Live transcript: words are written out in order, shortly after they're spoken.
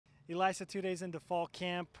Ilaisa, 2 days into fall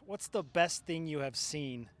camp, what's the best thing you have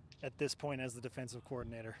seen at this point as the defensive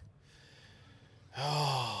coordinator?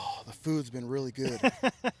 Oh, the food's been really good.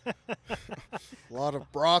 A lot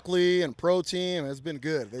of broccoli and protein. It's been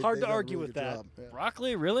good. Hard to argue with that. Yeah.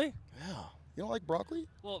 Broccoli, really? Yeah. You don't like broccoli?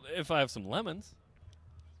 Well, if I have some lemons.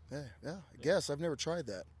 Yeah, I guess. I've never tried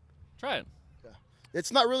that. Try it. Yeah.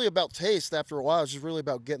 It's not really about taste after a while. It's just really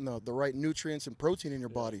about getting the right nutrients and protein in your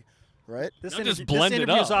body, right? This Not just interview, blend it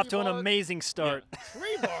is up. off to an amazing start.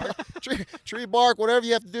 Tree bark. Tree bark, whatever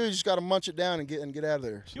you have to do, you just got to munch it down and get out of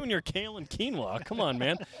there. You and your kale and quinoa. Come on,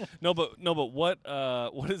 man. No, but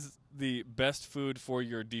what is the best food for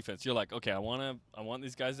your defense? You're like, okay, I want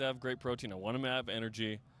these guys to have great protein. I want them to have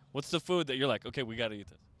energy. What's the food that you're like, okay, we got to eat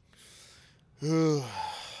this? Ooh,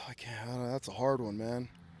 I don't know, that's a hard one, man.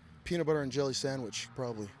 Peanut butter and jelly sandwich,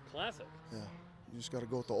 probably. Classic. Yeah, you just got to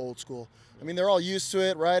go with the old school. I mean, they're all used to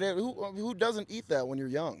it, right? Who doesn't eat that when you're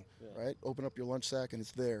young, right? Open up your lunch sack and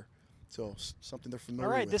it's there. So something they're familiar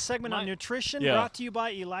with. All right, this segment on nutrition brought to you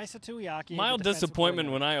by Ilaisa Tuiaki. Mild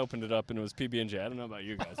disappointment when I opened it up and it was PB&J. I don't know about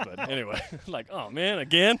you guys, but anyway, like, oh man,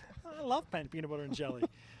 again? I love peanut butter and jelly.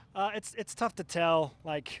 It's tough to tell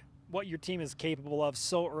like what your team is capable of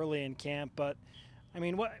so early in camp, but I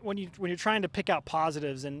mean, when you're trying to pick out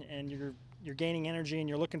positives and you're gaining energy and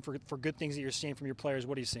you're looking for good things that you're seeing from your players,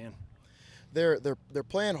 what are you seeing? They're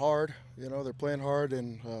playing hard. You know, they're playing hard,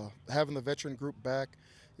 and having the veteran group back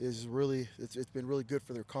is really it's been really good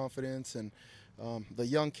for their confidence. And the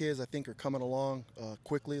young kids, I think, are coming along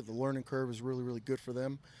quickly. The learning curve is really good for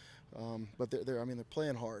them. But they're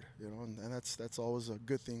playing hard, you know, and that's always a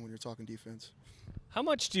good thing when you're talking defense. How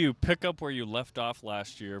much do you pick up where you left off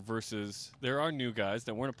last year versus there are new guys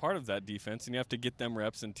that weren't a part of that defense, and you have to get them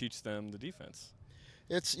reps and teach them the defense?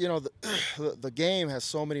 It's, you know, the game has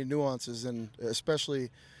so many nuances, and especially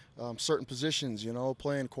certain positions, you know,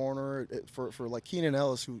 playing corner for like Keenan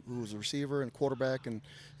Ellis, who was a receiver and quarterback and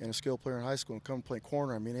a skilled player in high school, and come play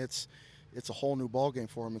corner. I mean, it's a whole new ball game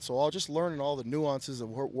for him. And so I'll just learning all the nuances of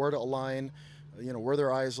where to align, you know, where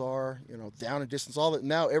their eyes are, you know, down and distance, all that.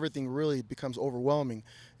 Now everything really becomes overwhelming.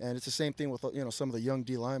 And it's the same thing with, you know, some of the young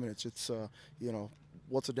D linemen. It's you know,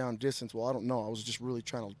 what's a down distance? Well, I don't know. I was just really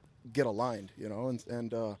trying to get aligned, you know,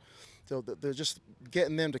 and so they're just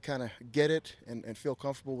getting them to kind of get it and feel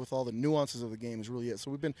comfortable with all the nuances of the game is really it. So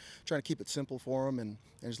we've been trying to keep it simple for them and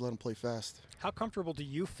just let them play fast. How comfortable do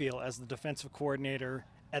you feel as the defensive coordinator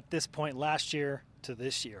at this point last year to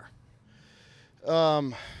this year?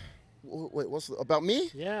 Wait, about me?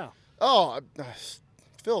 Yeah. Oh,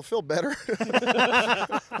 I feel better.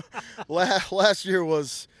 Last year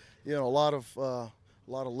was, you know, a lot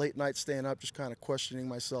of late nights staying up, just kind of questioning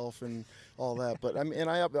myself and all that. But I mean, and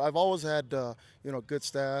I've always had you know, good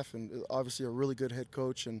staff and obviously a really good head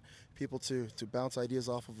coach and people to bounce ideas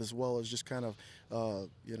off of, as well as just kind of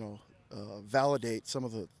you know, validate some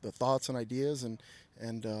of the thoughts and ideas. And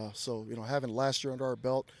so, you know, having last year under our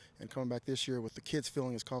belt and coming back this year with the kids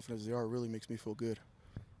feeling as confident as they are really makes me feel good.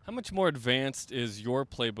 How much more advanced is your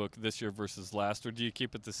playbook this year versus last, or do you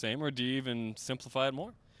keep it the same, or do you even simplify it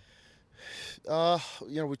more? You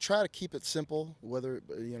know, we try to keep it simple, whether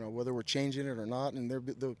we're changing it or not. And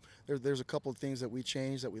there's a couple of things that we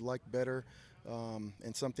changed that we like better,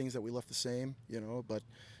 and some things that we left the same. You know, but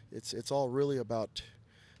it's all really about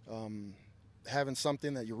having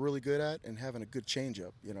something that you're really good at and having a good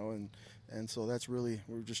change-up. You know, and so that's really,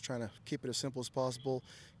 we're just trying to keep it as simple as possible.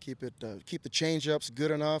 Keep the change-ups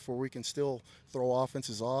good enough where we can still throw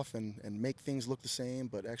offenses off and make things look the same,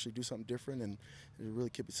 but actually do something different and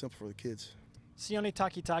really keep it simple for the kids. Sione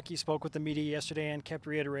Takitaki spoke with the media yesterday and kept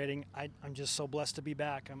reiterating, I'm just so blessed to be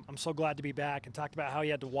back. I'm so glad to be back, and talked about how he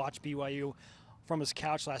had to watch BYU from his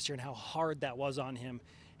couch last year and how hard that was on him.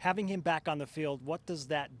 Having him back on the field, what does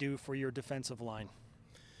that do for your defensive line?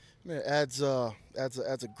 I mean, it adds a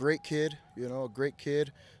great kid, you know, a great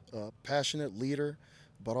kid, passionate leader,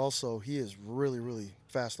 but also he is really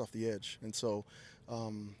fast off the edge. And so,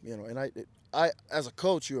 you know, and I as a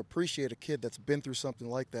coach, you appreciate a kid that's been through something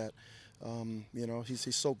like that. You know,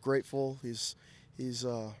 he's so grateful. He's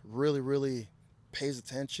really pays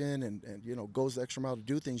attention and you know, goes the extra mile to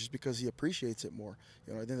do things just because he appreciates it more.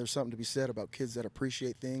 You know, I think there's something to be said about kids that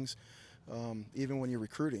appreciate things. Even when you're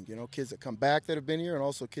recruiting, you know, kids that come back that have been here and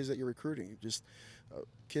also kids that you're recruiting, just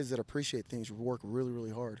kids that appreciate things work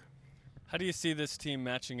really hard. How do you see this team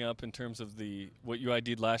matching up in terms of what you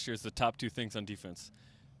ID'd last year as the top two things on defense?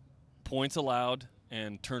 Points allowed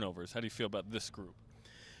and turnovers. How do you feel about this group?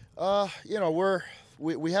 You know,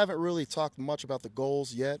 we haven't really talked much about the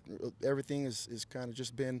goals yet. Everything is kind of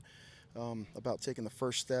just been about taking the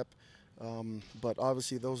first step. But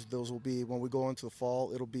obviously those will be, when we go into the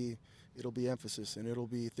fall, it'll be emphasis, and it'll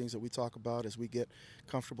be things that we talk about as we get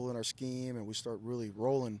comfortable in our scheme and we start really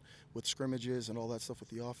rolling with scrimmages and all that stuff with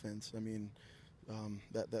the offense. I mean,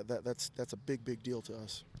 that's a big deal to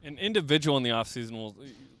us. An individual in the offseason will,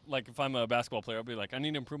 like if I'm a basketball player, I'll be like, I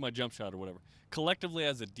need to improve my jump shot or whatever. Collectively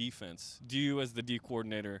as a defense, do you as the D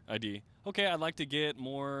coordinator, ID, okay, I'd like to get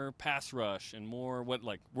more pass rush and more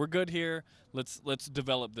we're good here, let's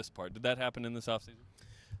develop this part. Did that happen in this offseason?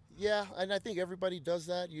 Yeah, and I think everybody does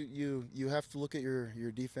that. You have to look at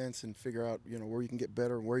your defense and figure out, where you can get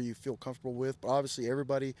better and where you feel comfortable with. But obviously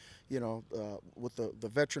everybody, with the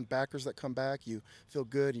veteran backers that come back, you feel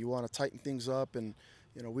good. You want to tighten things up, and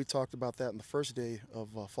we talked about that in the first day of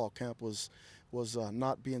fall camp was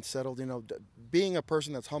not being settled. Being a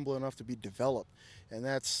person that's humble enough to be developed, and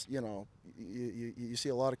that's you see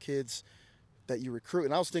a lot of kids that you recruit,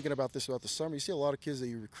 and I was thinking about this about the summer. You see a lot of kids that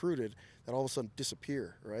you recruited that all of a sudden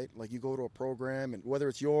disappear, right? Like you go to a program, and whether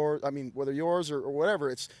yours or whatever,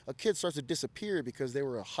 it's a kid starts to disappear because they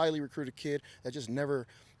were a highly recruited kid that just never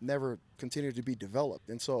continued to be developed.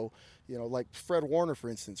 And so, like Fred Warner, for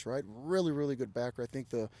instance, right? Really good backer. I think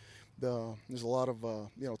there's a lot of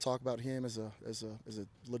talk about him as a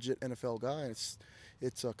legit NFL guy. And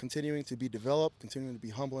it's continuing to be developed, continuing to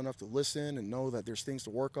be humble enough to listen and know that there's things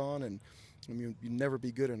to work on. And I mean, you never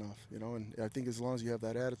be good enough, and I think as long as you have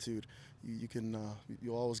that attitude,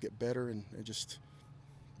 you'll always get better and just,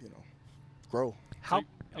 grow.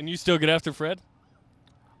 And you still get after Fred?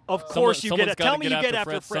 Of course you get it. Tell me you get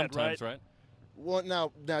after Fred, sometimes, right? Well,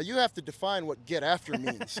 now you have to define what get after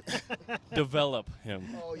means. Develop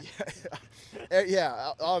him. Oh, yeah.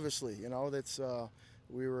 Yeah, obviously, that's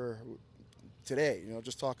we were today,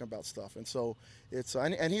 just talking about stuff. And so it's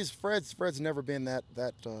and Fred's never been that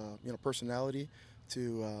personality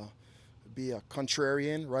to be a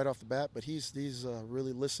contrarian right off the bat, but he's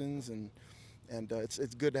really listens, and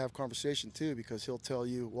it's good to have conversation too, because he'll tell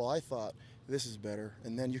you, well, I thought this is better,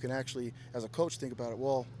 and then you can actually as a coach think about it.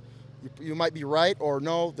 Well, you might be right, or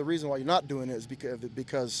no, the reason why you're not doing it is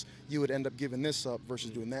because you would end up giving this up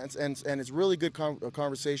versus doing that, and it's really good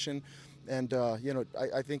conversation. And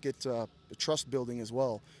I think it's trust building as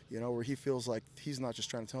well, where he feels like he's not just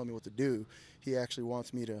trying to tell me what to do. He actually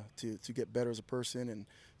wants me to get better as a person and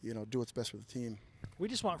do what's best for the team. We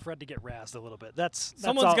just want Fred to get razzed a little bit.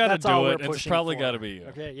 Someone's got to do it, and it's probably got to be you.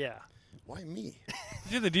 Okay, yeah. Why me?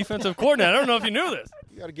 You're the defensive coordinator. I don't know if you knew this.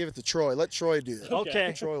 You got to give it to Troy. Let Troy do it.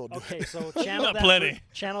 Okay. Troy will do it. Okay, so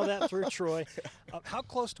channel that through Troy. How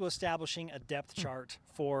close to establishing a depth chart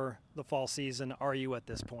for the fall season are you at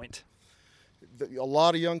this point? A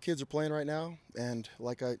lot of young kids are playing right now, and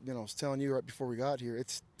like I was telling you right before we got here,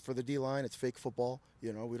 it's for the D-line, it's fake football.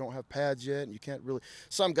 We don't have pads yet, and you can't really.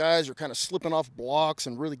 Some guys are kind of slipping off blocks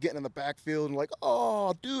and really getting in the backfield and like,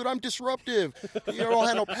 oh, dude, I'm disruptive. You don't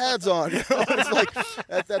have no pads on. It's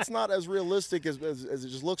like that's not as realistic as it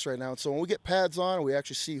just looks right now. And so when we get pads on, we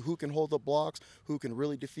actually see who can hold up blocks, who can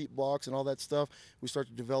really defeat blocks, and all that stuff. We start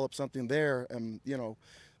to develop something there, and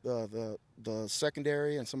the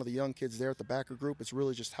secondary and some of the young kids there at the backer group, it's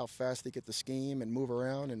really just how fast they get the scheme and move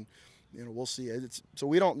around, and we'll see. So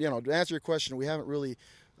we don't, to answer your question, we haven't really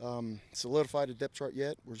solidified a depth chart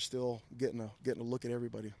yet. We're still getting a look at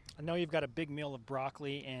everybody. I know you've got a big meal of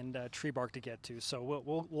broccoli and tree bark to get to, so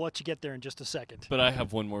we'll let you get there in just a second. But I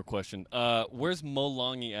have one more question. Where's Mo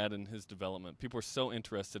Longy at in his development? People are so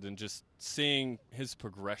interested in just seeing his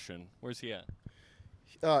progression. Where's he at?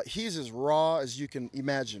 He's as raw as you can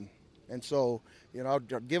imagine. And so, I'll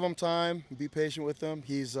give him time, be patient with him.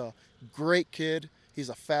 He's a great kid. He's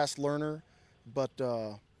a fast learner. But,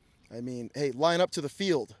 hey, line up to the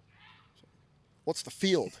field. What's the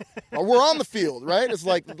field? We're on the field, right? It's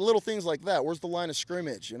like little things like that. Where's the line of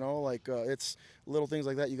scrimmage? It's little things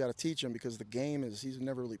like that you got to teach him, because the game he's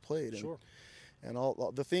never really played. Sure. And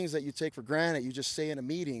all the things that you take for granted, you just say in a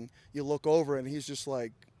meeting, you look over and he's just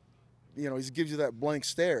like, he gives you that blank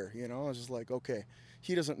stare, It's just like, okay,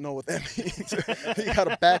 he doesn't know what that means. You got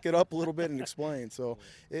to back it up a little bit and explain. So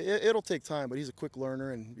it'll take time, but he's a quick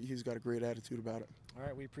learner, and he's got a great attitude about it. All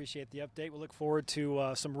right, we appreciate the update. We look forward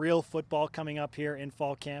to some real football coming up here in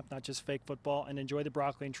fall camp, not just fake football, and enjoy the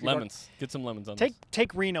broccoli and tree bark. Lemons. Get some lemons on this.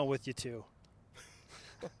 Take Reno with you, too.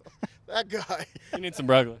 That guy. You need some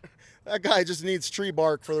broccoli. That guy just needs tree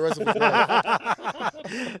bark for the rest of his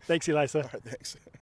life. Thanks, Ilaisa. All right, thanks.